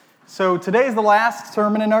So today is the last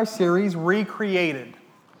sermon in our series, Recreated.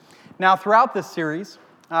 Now, throughout this series,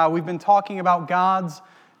 we've been talking about God's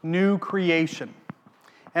new creation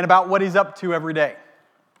and about what He's up to every day.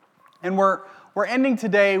 And we're ending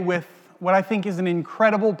today with what I think is an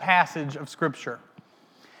incredible passage of Scripture.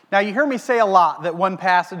 Now, you hear me say a lot that one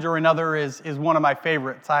passage or another is one of my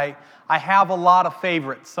favorites. I have a lot of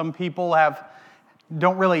favorites. Some people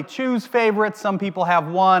don't really choose favorites. Some people have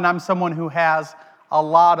one. I'm someone who has a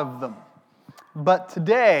lot of them. But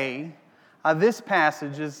today, this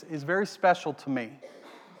passage is very special to me.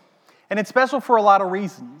 And it's special for a lot of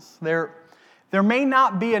reasons. There may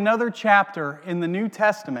not be another chapter in the New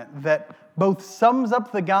Testament that both sums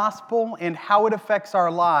up the gospel and how it affects our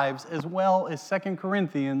lives as well as 2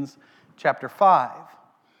 Corinthians chapter 5.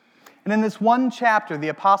 And in this one chapter, the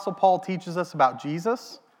Apostle Paul teaches us about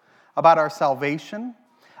Jesus, about our salvation,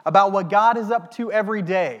 about what God is up to every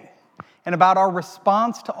day, and about our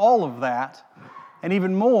response to all of that, and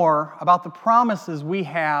even more about the promises we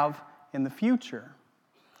have in the future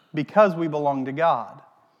because we belong to God.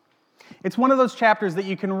 It's one of those chapters that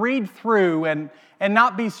you can read through and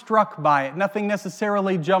not be struck by it. Nothing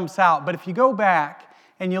necessarily jumps out, but if you go back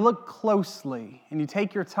and you look closely and you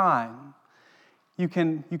take your time, you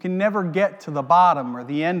can never get to the bottom or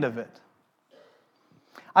the end of it.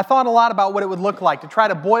 I thought a lot about what it would look like to try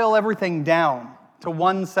to boil everything down to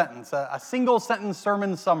one sentence, a single sentence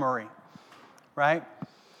sermon summary, right?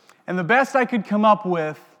 And the best I could come up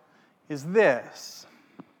with is this: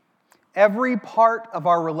 every part of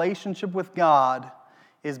our relationship with God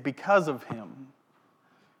is because of Him,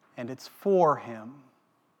 and it's for Him.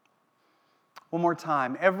 One more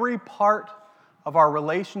time. Every part of our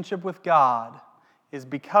relationship with God is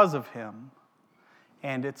because of Him,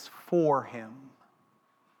 and it's for Him.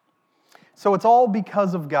 So it's all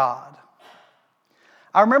because of God.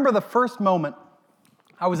 I remember the first moment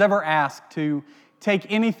I was ever asked to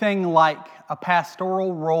take anything like a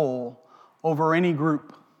pastoral role over any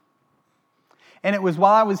group. And it was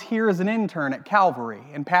while I was here as an intern at Calvary,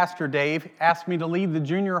 and Pastor Dave asked me to lead the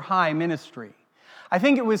junior high ministry. I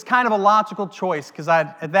think it was kind of a logical choice because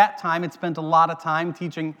at that time had spent a lot of time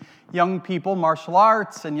teaching young people martial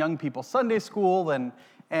arts and young people Sunday school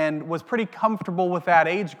and was pretty comfortable with that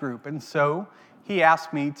age group. And so he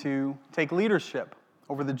asked me to take leadership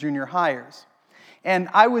over the junior hires. And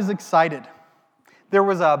I was excited. There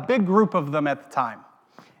was a big group of them at the time.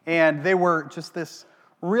 And they were just this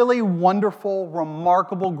really wonderful,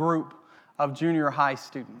 remarkable group of junior high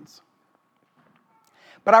students.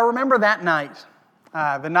 But I remember that night,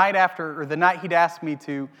 the night he'd asked me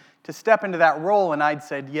to step into that role, and I'd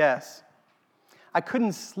said yes. I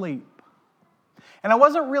couldn't sleep. And I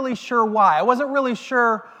wasn't really sure why. I wasn't really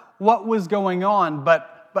sure what was going on,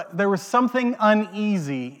 but there was something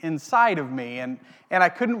uneasy inside of me, and I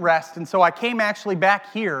couldn't rest. And so I came actually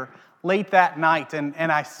back here late that night, and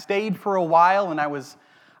I stayed for a while, and I was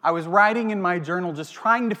writing in my journal just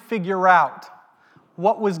trying to figure out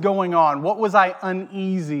what was going on. What was I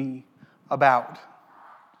uneasy about?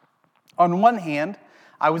 On one hand,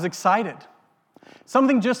 I was excited.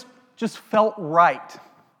 Something just felt right.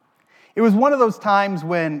 It was one of those times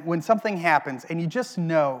when something happens and you just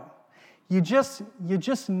know. You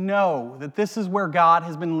just know that this is where God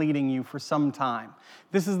has been leading you for some time.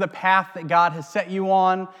 This is the path that God has set you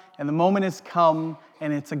on, and the moment has come,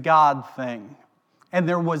 and it's a God thing. And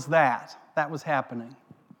there was that was happening.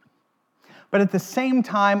 But at the same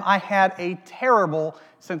time, I had a terrible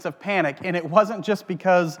sense of panic, and it wasn't just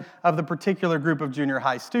because of the particular group of junior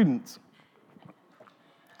high students.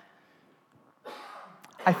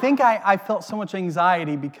 I think I felt so much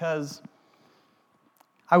anxiety because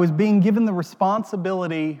I was being given the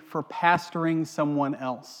responsibility for pastoring someone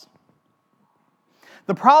else.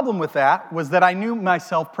 The problem with that was that I knew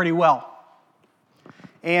myself pretty well.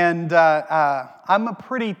 And I'm a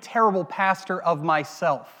pretty terrible pastor of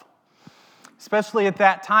myself. Especially at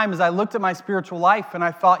that time as I looked at my spiritual life and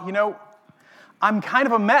I thought, I'm kind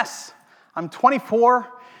of a mess. I'm 24,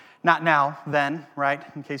 not now, then, right?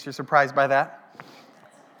 In case you're surprised by that.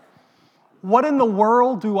 What in the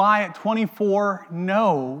world do I at 24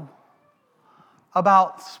 know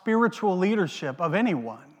about spiritual leadership of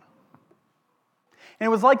anyone? And it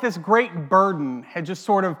was like this great burden had just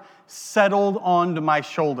sort of settled onto my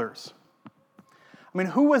shoulders. I mean,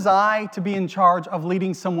 who was I to be in charge of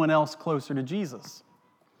leading someone else closer to Jesus?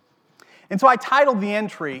 And so I titled the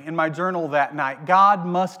entry in my journal that night, "God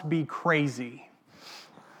Must Be Crazy."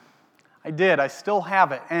 I did. I still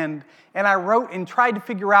have it. And I wrote and tried to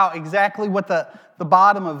figure out exactly what the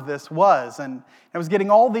bottom of this was. And I was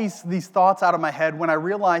getting all these thoughts out of my head when I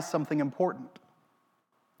realized something important.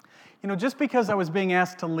 Just because I was being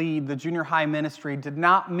asked to lead the junior high ministry did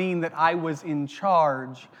not mean that I was in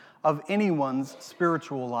charge of anyone's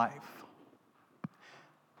spiritual life.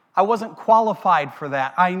 I wasn't qualified for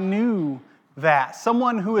that. I knew that.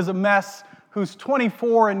 Someone who is a mess, who's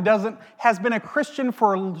 24 and has been a Christian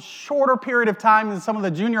for a shorter period of time than some of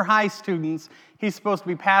the junior high students he's supposed to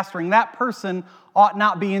be pastoring, that person ought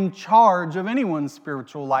not be in charge of anyone's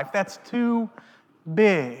spiritual life. That's too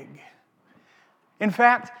big. In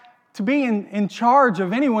fact, to be in charge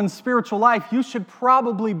of anyone's spiritual life, you should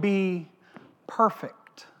probably be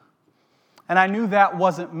perfect. And I knew that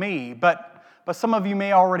wasn't me, but some of you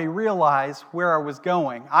may already realize where I was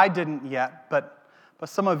going. I didn't yet, but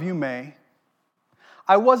some of you may.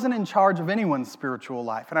 I wasn't in charge of anyone's spiritual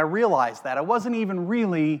life, and I realized that. I wasn't even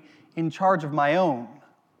really in charge of my own.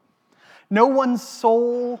 No one's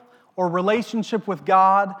soul or relationship with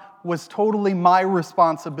God was totally my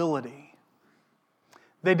responsibility.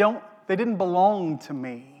 They didn't belong to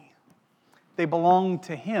me. They belonged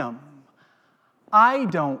to Him. I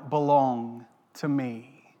don't belong to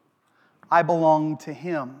me. I belong to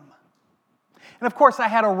Him. And of course, I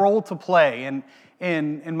had a role to play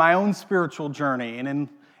in my own spiritual journey and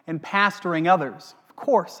in pastoring others. Of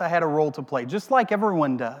course, I had a role to play, just like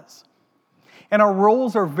everyone does. And our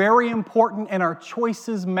roles are very important and our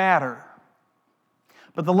choices matter.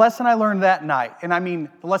 But the lesson I learned that night, and I mean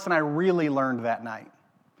the lesson I really learned that night,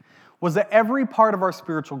 was that every part of our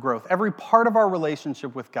spiritual growth, every part of our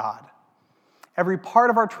relationship with God, every part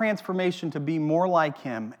of our transformation to be more like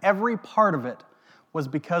Him, every part of it was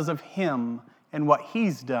because of Him and what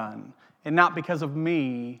He's done, and not because of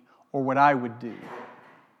me or what I would do.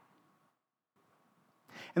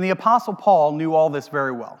 And the Apostle Paul knew all this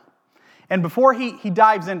very well. And before he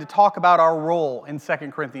dives in to talk about our role in 2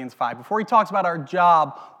 Corinthians 5, before he talks about our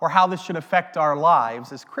job or how this should affect our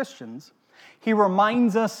lives as Christians, he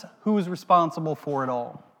reminds us who is responsible for it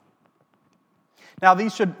all. Now,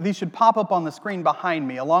 these should pop up on the screen behind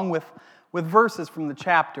me, along with verses from the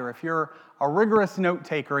chapter. If you're a rigorous note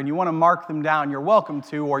taker and you want to mark them down, you're welcome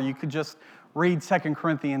to, or you could just read 2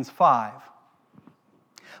 Corinthians 5.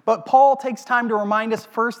 But Paul takes time to remind us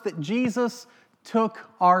first that Jesus took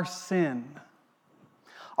our sin.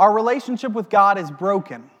 Our relationship with God is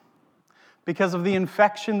broken because of the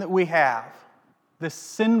infection that we have, this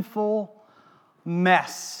sinful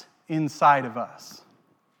mess inside of us.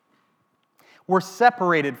 We're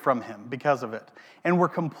separated from Him because of it, and we're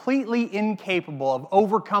completely incapable of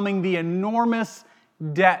overcoming the enormous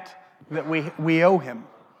debt that we owe Him.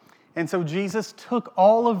 And so Jesus took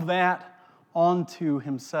all of that onto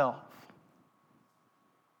Himself.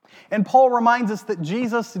 And Paul reminds us that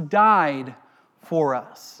Jesus died for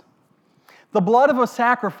us. The blood of a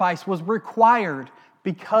sacrifice was required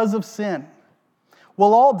because of sin.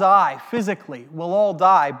 We'll all die physically, we'll all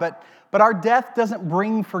die, but our death doesn't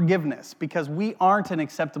bring forgiveness because we aren't an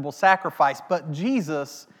acceptable sacrifice, but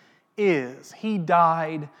Jesus is. He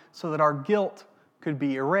died so that our guilt could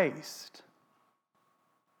be erased.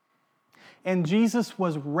 And Jesus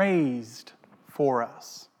was raised for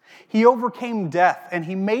us. He overcame death, and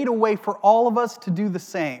He made a way for all of us to do the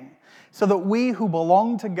same, so that we who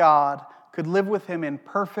belong to God could live with Him in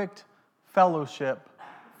perfect fellowship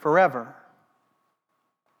forever.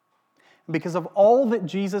 And because of all that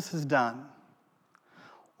Jesus has done,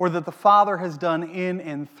 or that the Father has done in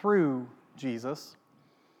and through Jesus,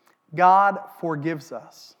 God forgives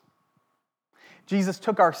us. Jesus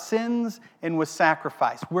took our sins and was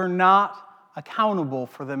sacrificed. We're not accountable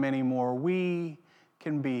for them anymore. We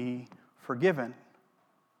can be forgiven.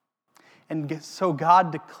 And so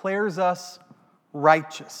God declares us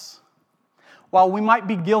righteous. While we might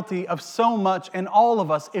be guilty of so much, and all of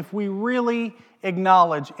us, if we really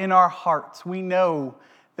acknowledge in our hearts, we know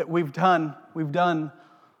that we've done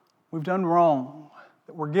wrong,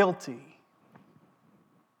 that we're guilty.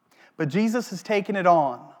 But Jesus has taken it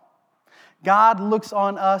on. God looks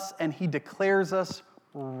on us and He declares us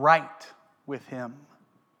right with Him.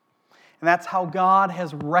 And that's how God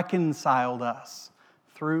has reconciled us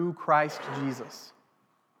through Christ Jesus.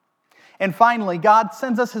 And finally, God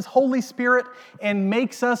sends us His Holy Spirit and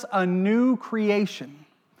makes us a new creation.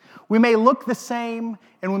 We may look the same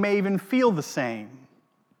and we may even feel the same,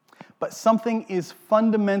 but something is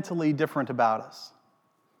fundamentally different about us.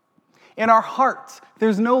 In our hearts,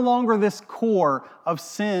 there's no longer this core of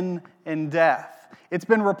sin and death. It's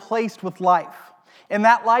been replaced with life. And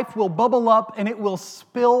that life will bubble up and it will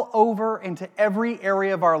spill over into every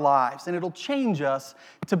area of our lives. And it'll change us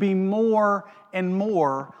to be more and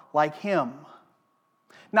more like Him.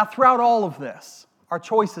 Now, throughout all of this, our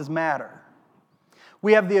choices matter.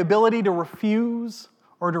 We have the ability to refuse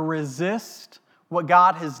or to resist what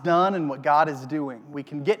God has done and what God is doing. We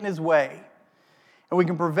can get in His way, and we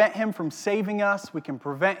can prevent Him from saving us. We can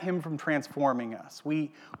prevent Him from transforming us.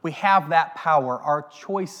 We have that power. Our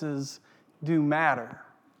choices do matter.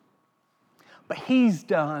 But He's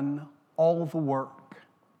done all the work.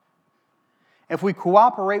 If we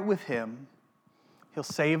cooperate with Him, He'll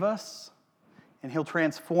save us, and He'll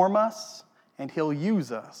transform us, and He'll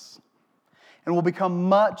use us. And we'll become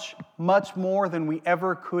much, much more than we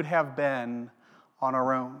ever could have been on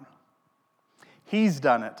our own. He's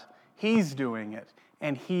done it. He's doing it.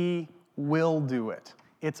 And He will do it.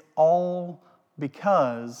 It's all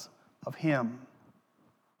because of Him.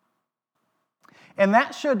 And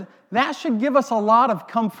that should give us a lot of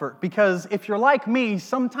comfort, because if you're like me,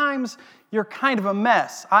 sometimes you're kind of a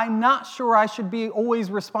mess. I'm not sure I should be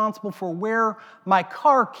always responsible for where my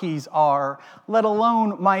car keys are, let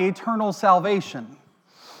alone my eternal salvation.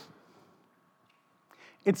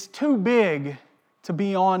 It's too big to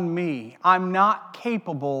be on me. I'm not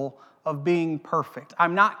capable of being perfect.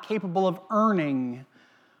 I'm not capable of earning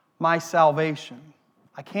my salvation.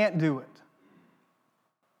 I can't do it.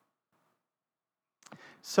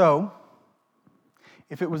 So,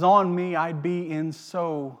 if it was on me, I'd be in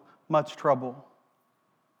so much trouble.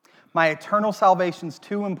 My eternal salvation's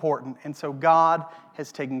too important, and so God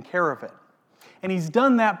has taken care of it. And He's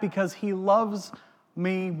done that because He loves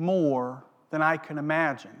me more than I can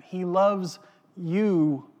imagine. He loves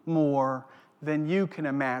you more than you can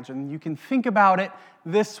imagine. You can think about it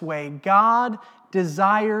this way: God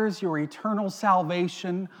desires your eternal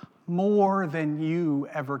salvation more than you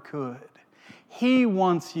ever could. He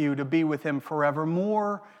wants you to be with Him forever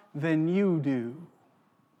more than you do.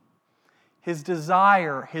 His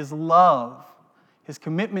desire, His love, His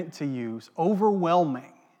commitment to you is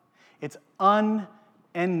overwhelming. It's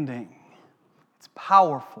unending. It's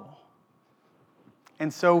powerful.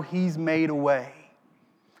 And so He's made a way.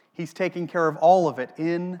 He's taking care of all of it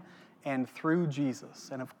in and through Jesus.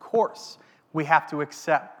 And of course, we have to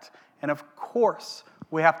accept. And of course,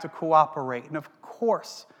 we have to cooperate. And of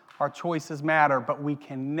course, our choices matter, but we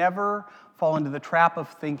can never fall into the trap of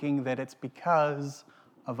thinking that it's because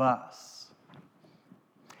of us.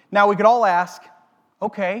 Now, we could all ask,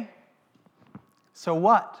 okay, so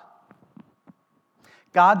what?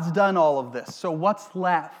 God's done all of this, so what's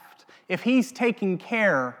left? If He's taking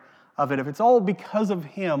care of it, if it's all because of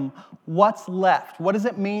Him, what's left? What does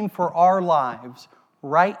it mean for our lives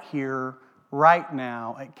right here, right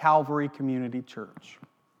now at Calvary Community Church?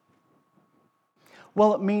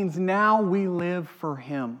 Well, it means now we live for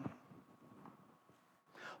Him.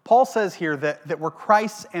 Paul says here that we're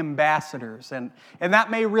Christ's ambassadors, and that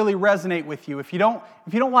may really resonate with you. If you don't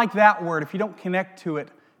like that word, if you don't connect to it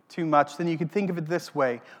too much, then you can think of it this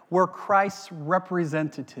way: we're Christ's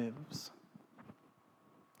representatives.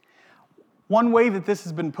 One way that this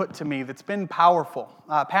has been put to me that's been powerful,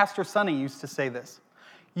 Pastor Sonny used to say this: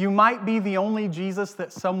 you might be the only Jesus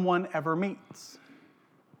that someone ever meets.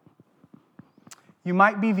 You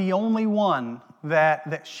might be the only one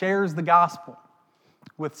that shares the gospel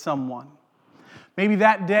with someone. Maybe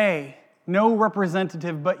that day, no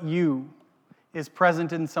representative but you is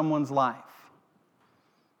present in someone's life.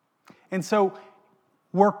 And so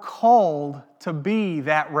we're called to be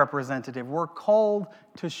that representative. We're called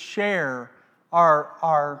to share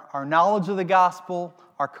our knowledge of the gospel,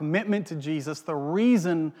 our commitment to Jesus, the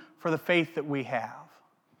reason for the faith that we have.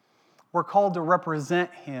 We're called to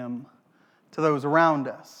represent Him to those around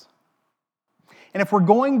us. And if we're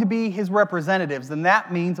going to be His representatives, then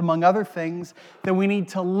that means, among other things, that we need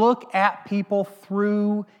to look at people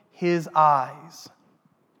through His eyes.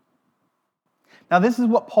 Now, this is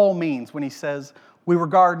what Paul means when he says, we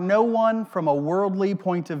regard no one from a worldly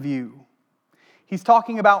point of view. He's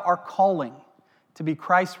talking about our calling to be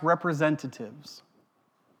Christ's representatives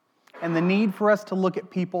and the need for us to look at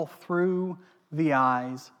people through the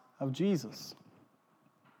eyes of Jesus.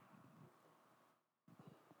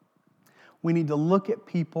 We need to look at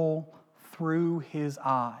people through His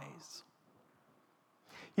eyes.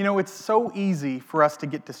 You know, it's so easy for us to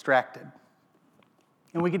get distracted.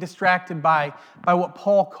 And we get distracted by what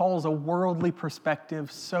Paul calls a worldly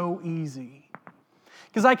perspective so easy.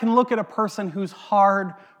 Because I can look at a person who's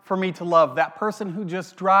hard for me to love, that person who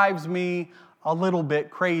just drives me a little bit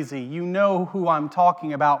crazy. You know who I'm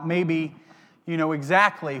talking about. Maybe you know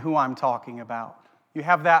exactly who I'm talking about. You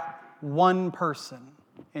have that one person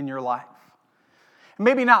in your life.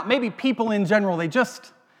 Maybe not. Maybe people in general, they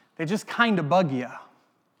just kind of bug you.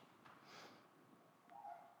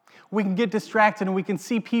 We can get distracted and we can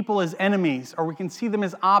see people as enemies, or we can see them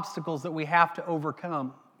as obstacles that we have to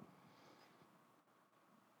overcome.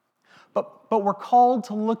 But we're called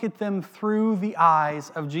to look at them through the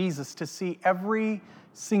eyes of Jesus, to see every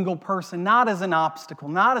single person not as an obstacle,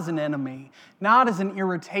 not as an enemy, not as an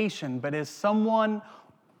irritation, but as someone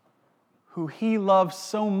who he loves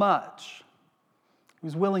so much,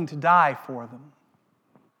 who's willing to die for them.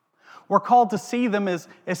 We're called to see them as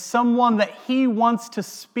someone that he wants to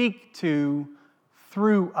speak to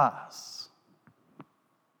through us.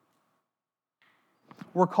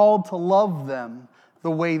 We're called to love them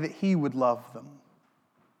the way that he would love them.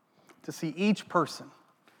 To see each person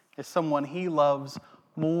as someone he loves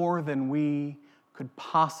more than we could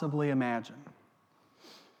possibly imagine.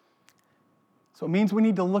 So it means we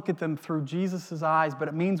need to look at them through Jesus' eyes, but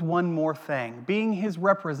it means one more thing. Being his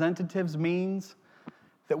representatives means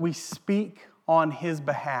that we speak on his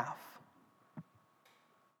behalf.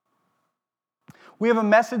 We have a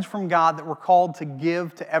message from God that we're called to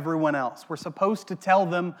give to everyone else. We're supposed to tell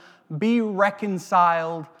them, be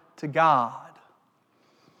reconciled to God.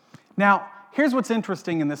 Now, here's what's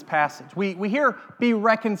interesting in this passage. We hear be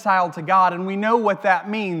reconciled to God, and we know what that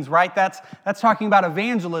means, right? That's talking about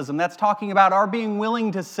evangelism. That's talking about our being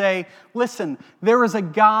willing to say, listen, there is a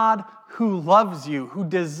God who loves you, who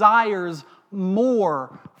desires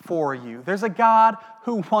more for you. There's a God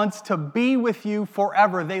who wants to be with you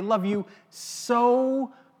forever. They love you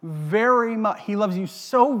so very much. He loves you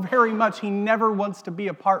so very much, he never wants to be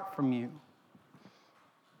apart from you.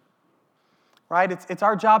 Right? It's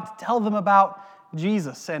our job to tell them about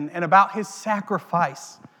Jesus and about his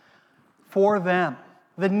sacrifice for them.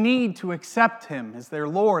 The need to accept him as their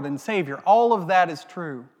Lord and Savior. All of that is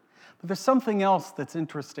true. But there's something else that's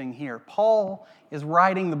interesting here. Paul is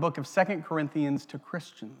writing the book of 2 Corinthians to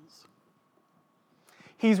Christians.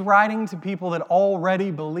 He's writing to people that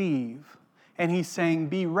already believe, and he's saying,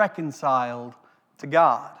 be reconciled to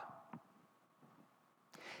God.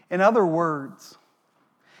 In other words,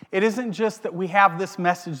 it isn't just that we have this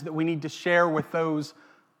message that we need to share with those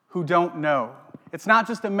who don't know. It's not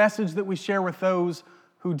just a message that we share with those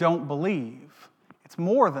who don't believe. It's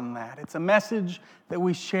more than that. It's a message that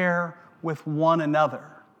we share with one another.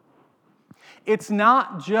 It's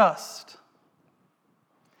not just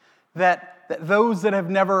that those that have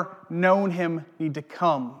never known him need to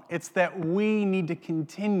come. It's that we need to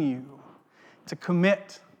continue to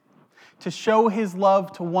commit, to show his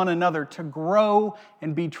love to one another, to grow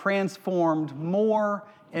and be transformed more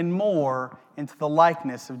and more into the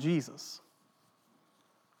likeness of Jesus.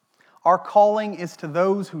 Our calling is to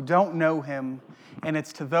those who don't know him, and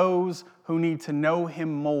it's to those who need to know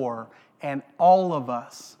him more, and all of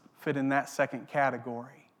us fit in that second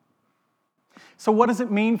category. So what does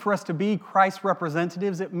it mean for us to be Christ's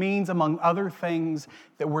representatives? It means, among other things,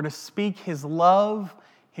 that we're to speak his love,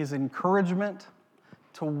 his encouragement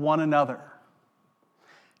to one another.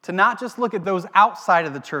 To not just look at those outside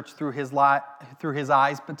of the church through his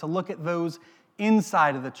eyes, but to look at those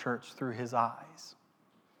inside of the church through his eyes.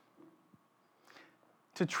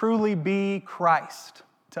 To truly be Christ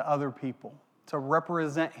to other people, to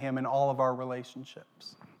represent him in all of our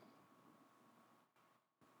relationships.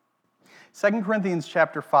 2 Corinthians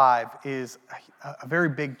chapter 5 is a very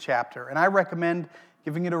big chapter, and I recommend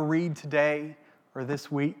giving it a read today or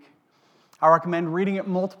this week. I recommend reading it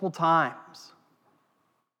multiple times.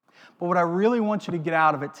 But what I really want you to get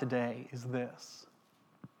out of it today is this.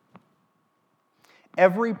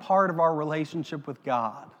 Every part of our relationship with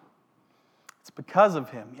God, it's because of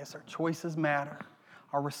him. Yes, our choices matter.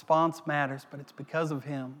 Our response matters, but it's because of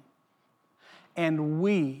him. And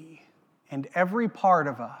we, and every part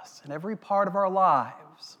of us, and every part of our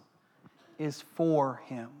lives is for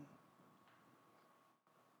him.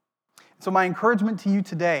 So my encouragement to you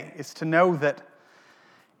today is to know that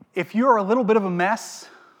if you're a little bit of a mess,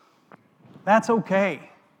 that's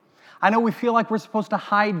okay. I know we feel like we're supposed to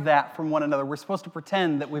hide that from one another. We're supposed to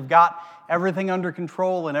pretend that we've got everything under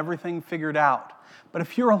control and everything figured out. But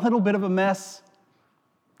if you're a little bit of a mess,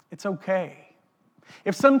 it's okay.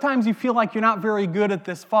 If sometimes you feel like you're not very good at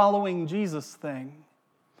this following Jesus thing,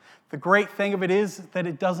 the great thing of it is that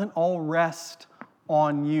it doesn't all rest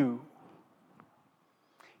on you.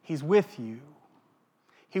 He's with you.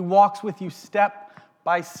 He walks with you step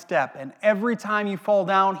by step. And every time you fall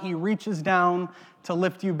down, he reaches down to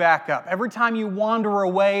lift you back up. Every time you wander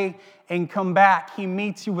away and come back, he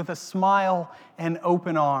meets you with a smile and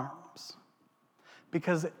open arms.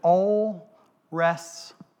 Because it all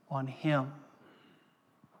rests on him.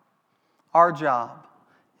 Our job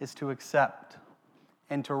is to accept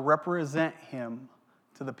and to represent him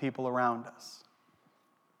to the people around us.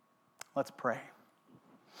 Let's pray.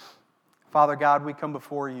 Father God, we come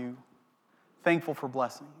before you thankful for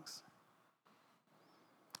blessings.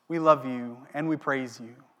 We love you and we praise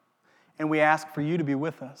you. and we ask for you to be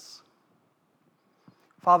with us.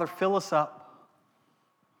 Father, fill us up.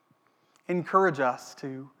 Encourage us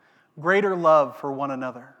to greater love for one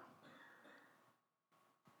another.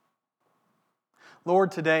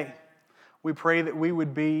 Lord, today we pray that we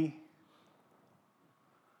would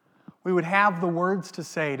have the words to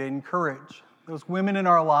say to encourage those women in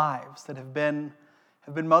our lives that have been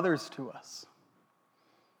mothers to us,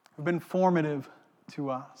 have been formative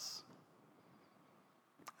to us.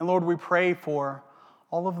 And Lord, we pray for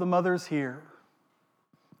all of the mothers here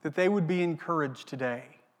that they would be encouraged today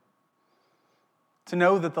to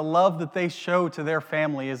know that the love that they show to their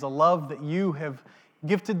family is a love that you have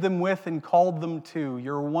gifted them with and called them to.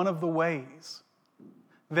 You're one of the ways.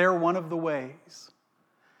 They're one of the ways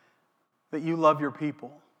that you love your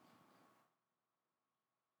people.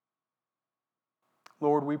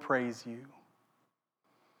 Lord, we praise you.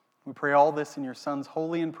 We pray all this in your Son's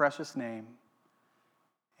holy and precious name.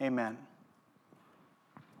 Amen.